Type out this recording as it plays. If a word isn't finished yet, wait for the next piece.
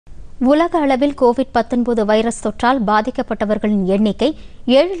உலக அளவில் COVID-19 virus தொற்றால் பாதிக்கப்பட்டவர்களின் எண்ணிக்கை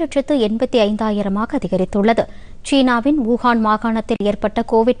 7,85,000 அதிகரித்துள்ளது. சீனாவின் வூஹான் மாகாணத்தில் ஏற்பட்ட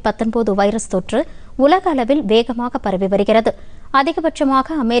கோவிட்-19 வைரஸ் தொற்று உலக அளவில் வேகமாக பரவி வருகிறது. அதிகபட்சமாக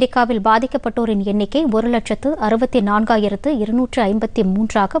அமெரிக்காவில் பாதிக்கப்பட்டோரின் எண்ணிக்கை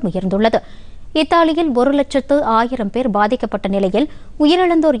 1,64,253 உயர்ந்துள்ளது. இத்தாலியில் 1,00,000 பேர் பாதிக்கப்பட்ட நிலையில்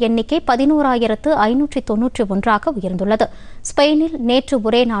உயிரிழந்தோர் எண்ணிக்கை 11,591 உயர்ந்துள்ளது. ஸ்பெயினில் நேற்று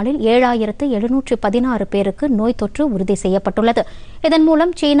ஒரே நாளில் 7,716 பேருக்கு நோய் தொற்று உறுதி செய்யப்பட்டுள்ளது. இதன்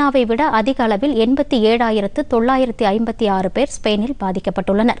மூலம் சீனாவை விட அதிக அளவில் 87,956 பேர் ஸ்பெயினில்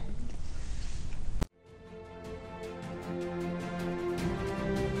பாதிக்கப்பட்டுள்ளனர்.